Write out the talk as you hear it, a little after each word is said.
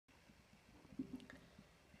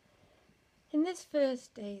In this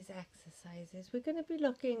first day's exercises, we're going to be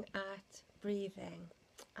looking at breathing.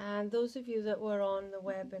 And those of you that were on the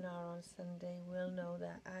webinar on Sunday will know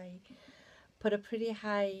that I put a pretty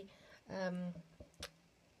high, I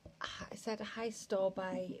set a high store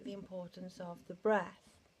by the importance of the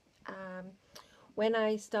breath. When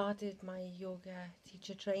I started my yoga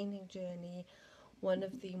teacher training journey, one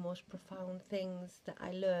of the most profound things that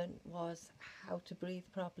I learned was how to breathe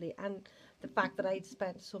properly, and the fact that I'd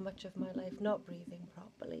spent so much of my life not breathing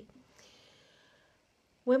properly.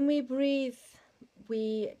 When we breathe,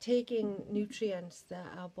 we take in nutrients that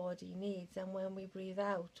our body needs, and when we breathe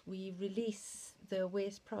out, we release the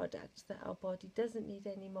waste products that our body doesn't need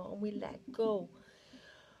anymore, and we let go.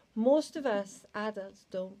 Most of us adults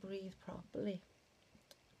don't breathe properly.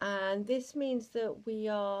 And this means that we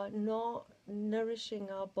are not nourishing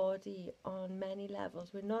our body on many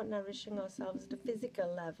levels. We're not nourishing ourselves at a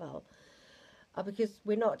physical level because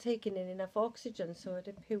we're not taking in enough oxygen. So at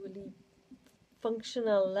a purely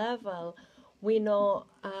functional level, we're not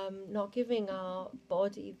giving our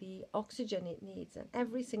body the oxygen it needs. And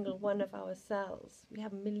every single one of our cells, we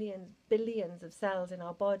have millions, billions of cells in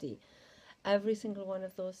our body. Every single one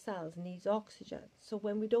of those cells needs oxygen. So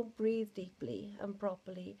when we don't breathe deeply and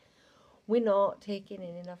properly, we're not taking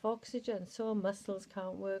in enough oxygen. So our muscles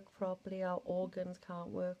can't work properly, our organs can't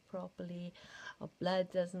work properly, our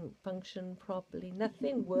blood doesn't function properly.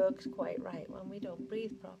 Nothing works quite right when we don't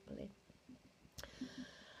breathe properly.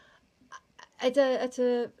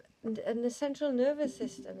 And the central nervous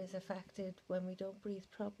system is affected when we don't breathe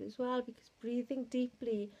properly as well, because breathing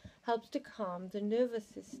deeply helps to calm the nervous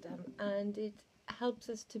system, and it helps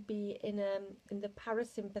us to be in the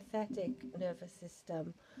parasympathetic nervous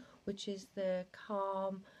system, which is the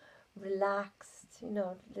calm, relaxed,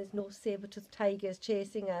 there's no saber-toothed tigers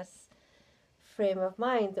chasing us frame of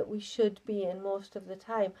mind that we should be in most of the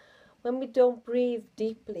time. When we don't breathe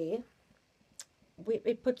deeply,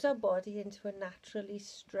 it puts our body into a naturally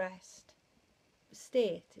stressed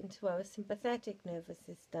state, into our sympathetic nervous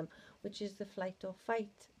system, which is the flight or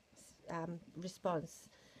fight response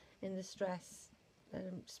in the stress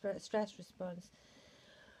response.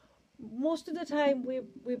 Most of the time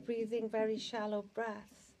we're breathing very shallow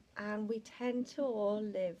breaths, and we tend to all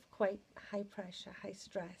live quite high pressure, high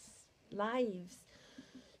stress lives.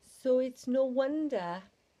 So it's no wonder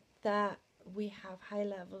that we have high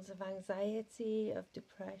levels of anxiety, of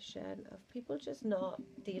depression, of people just not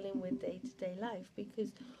dealing with day-to-day life,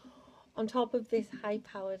 because on top of this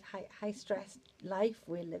high-powered, high-stressed life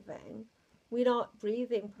we're living, we're not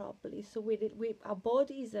breathing properly. So our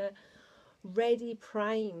bodies are ready,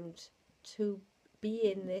 primed to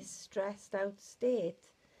be in this stressed out state,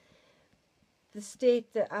 the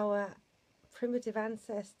state that our primitive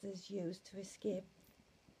ancestors used to escape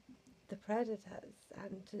the predators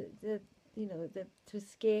and to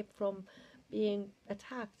escape from being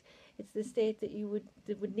attacked. It's the state that you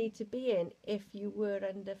would need to be in if you were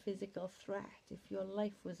under physical threat, if your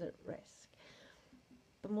life was at risk.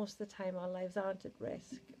 But most of the time our lives aren't at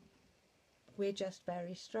risk. We're just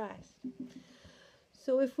very stressed.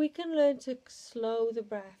 So if we can learn to slow the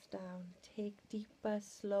breath down, take deeper,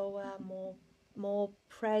 slower, more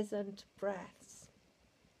present breaths,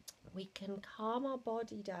 we can calm our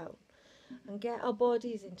body down and get our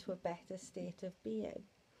bodies into a better state of being.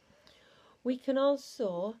 We can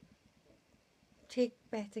also take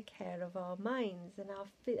better care of our minds and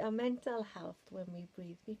our mental health when we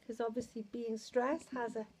breathe, because obviously being stressed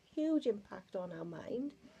has a huge impact on our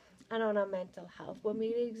mind and on our mental health. When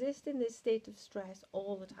we exist in this state of stress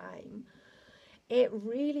all the time, it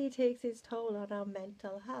really takes its toll on our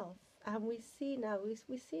mental health. And we see now,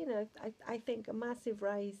 I think, a massive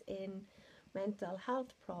rise in mental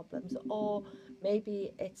health problems, or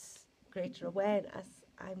maybe it's greater awareness,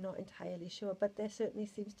 I'm not entirely sure, but there certainly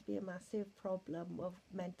seems to be a massive problem of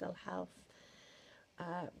mental health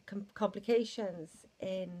complications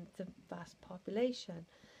in the vast population.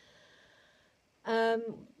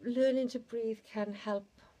 Learning to breathe can help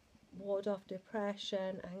ward off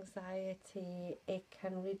depression, anxiety. It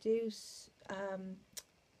can reduce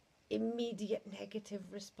immediate negative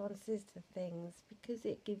responses to things, because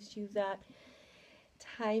it gives you that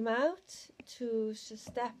time out to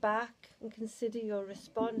step back and consider your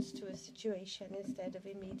response to a situation instead of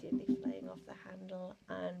immediately flying off the handle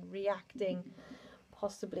and reacting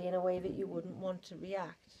possibly in a way that you wouldn't want to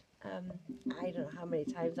react. I don't know how many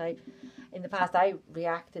times in the past I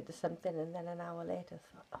reacted to something and then an hour later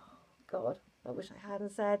thought, oh God, I wish I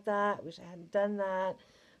hadn't said that, I wish I hadn't done that,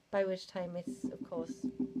 by which time it's of course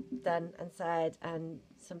done and said, and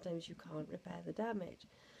sometimes you can't repair the damage.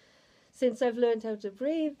 Since I've learned how to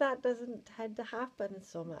breathe, that doesn't tend to happen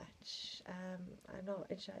so much. I'm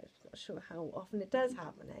not sure how often it does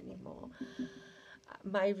happen anymore.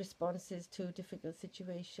 My responses to difficult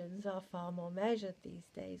situations are far more measured these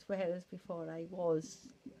days, whereas before I was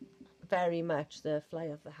very much the fly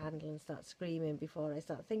off the handle and start screaming before I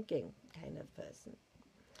start thinking kind of person.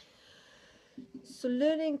 So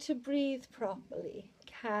learning to breathe properly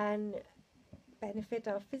can benefit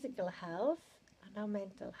our physical health and our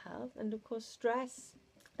mental health, and of course stress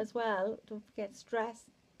as well. Don't forget, stress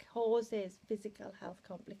causes physical health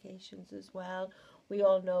complications as well. We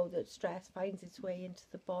all know that stress finds its way into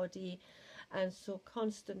the body, and so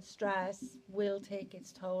constant stress will take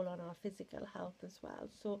its toll on our physical health as well.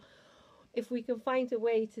 So if we can find a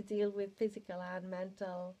way to deal with physical and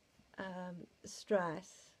mental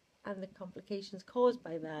stress and the complications caused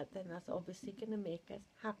by that, then that's obviously going to make us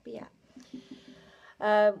happier.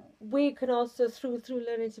 We can also, through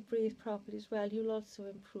learning to breathe properly as well, you'll also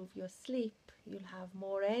improve your sleep. You'll have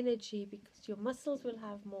more energy because your muscles will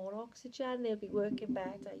have more oxygen. They'll be working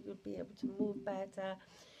better. You'll be able to move better.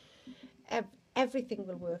 Everything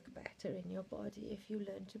will work better in your body if you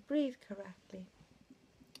learn to breathe correctly.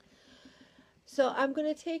 So I'm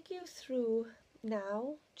going to take you through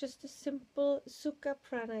now just a simple Sukha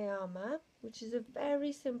Pranayama, which is a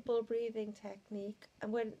very simple breathing technique,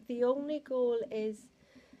 and when the only goal is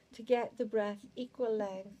to get the breath equal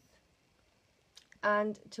length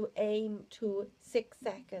and to aim to 6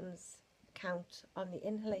 seconds count on the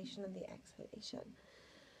inhalation and the exhalation.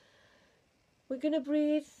 We're going to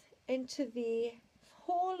breathe into the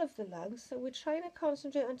whole of the lungs, so we're trying to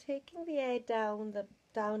concentrate on taking the air down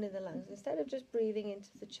in the lungs instead of just breathing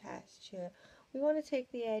into the chest here. We want to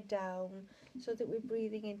take the air down so that we're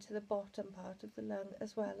breathing into the bottom part of the lung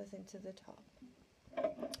as well as into the top.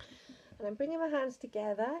 And I'm bringing my hands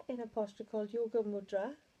together in a posture called Yoga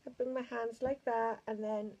Mudra. I bring my hands like that and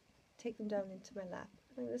then take them down into my lap.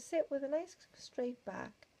 I'm going to sit with a nice straight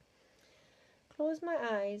back. Close my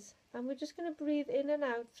eyes, and we're just going to breathe in and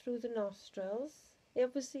out through the nostrils.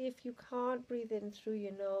 Obviously, if you can't breathe in through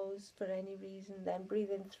your nose for any reason, then breathe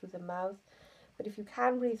in through the mouth. But if you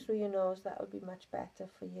can breathe through your nose, that would be much better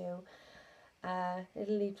for you.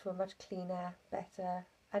 It'll lead to a much cleaner, better,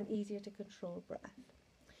 and easier to control breath.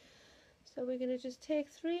 So we're going to just take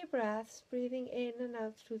 3 breaths, breathing in and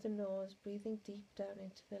out through the nose, breathing deep down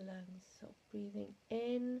into the lungs. So breathing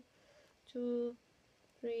in, 2,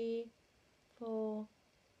 3, 4,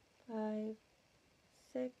 5,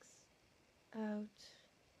 6, out,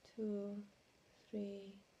 2,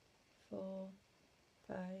 3, 4,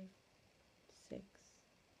 5, 6,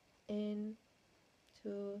 in,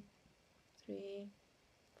 2, 3,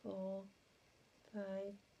 4, 5,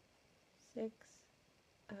 6,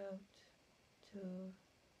 out, 2,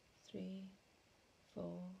 3, 4,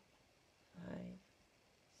 5,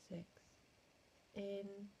 6, in,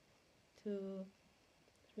 2,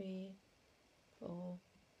 3, 4,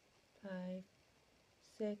 5,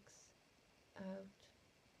 6, out,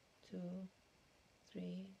 2,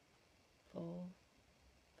 3, 4,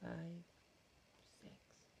 5, 6.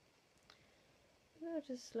 Now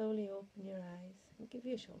just slowly open your eyes and give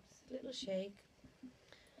your shoulders a little shake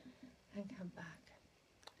and come back.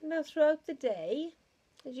 And now throughout the day,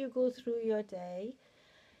 as you go through your day,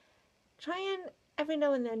 try and every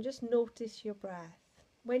now and then just notice your breath.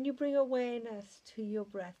 When you bring awareness to your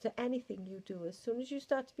breath, to anything you do, as soon as you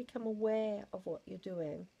start to become aware of what you're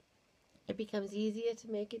doing, it becomes easier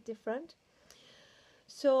to make it different.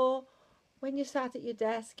 So when you start at your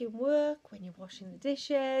desk in work, when you're washing the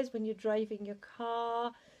dishes, when you're driving your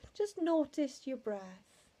car, just notice your breath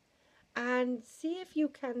and see if you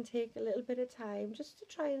can take a little bit of time just to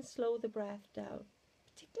try and slow the breath down.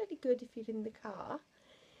 Particularly good if you're in the car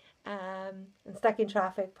and stuck in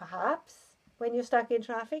traffic perhaps. When you're stuck in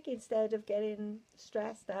traffic, instead of getting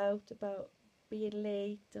stressed out about being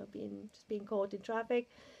late or just being caught in traffic,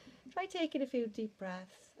 try taking a few deep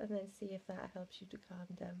breaths and then see if that helps you to calm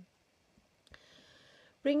down.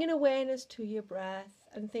 Bringing awareness to your breath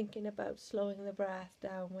and thinking about slowing the breath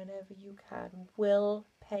down whenever you can will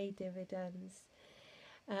pay dividends.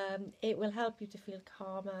 It will help you to feel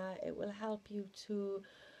calmer. It will help you to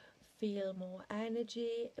feel more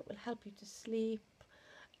energy. It will help you to sleep.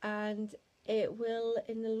 And it will,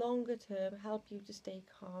 in the longer term, help you to stay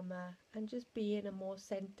calmer and just be in a more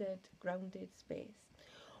centered, grounded space.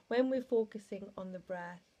 When we're focusing on the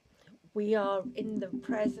breath, we are in the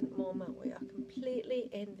present moment. We are completely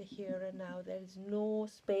in the here and now. There is no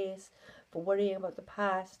space for worrying about the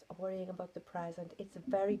past or worrying about the present. It's a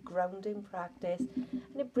very grounding practice,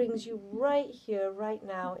 and it brings you right here, right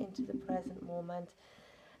now, into the present moment.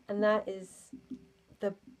 And that is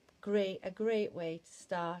the a great way to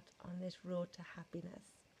start on this road to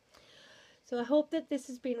happiness. So I hope that this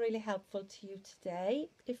has been really helpful to you today.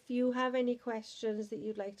 If you have any questions that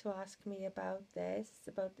you'd like to ask me about this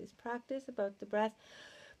practice, about the breath,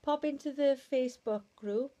 pop into the Facebook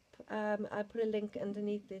group. I'll put a link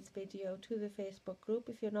underneath this video to the Facebook group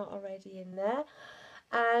if you're not already in there.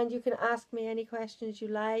 And you can ask me any questions you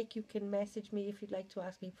like. You can message me if you'd like to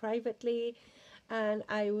ask me privately, and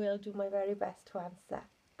I will do my very best to answer.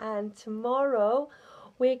 And tomorrow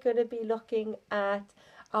we're going to be looking at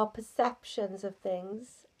our perceptions of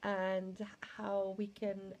things and how we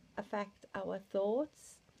can affect our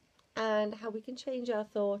thoughts and how we can change our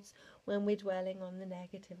thoughts when we're dwelling on the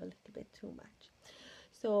negative a little bit too much.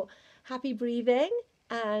 So happy breathing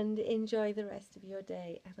and enjoy the rest of your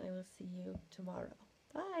day, and I will see you tomorrow.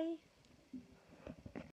 Bye.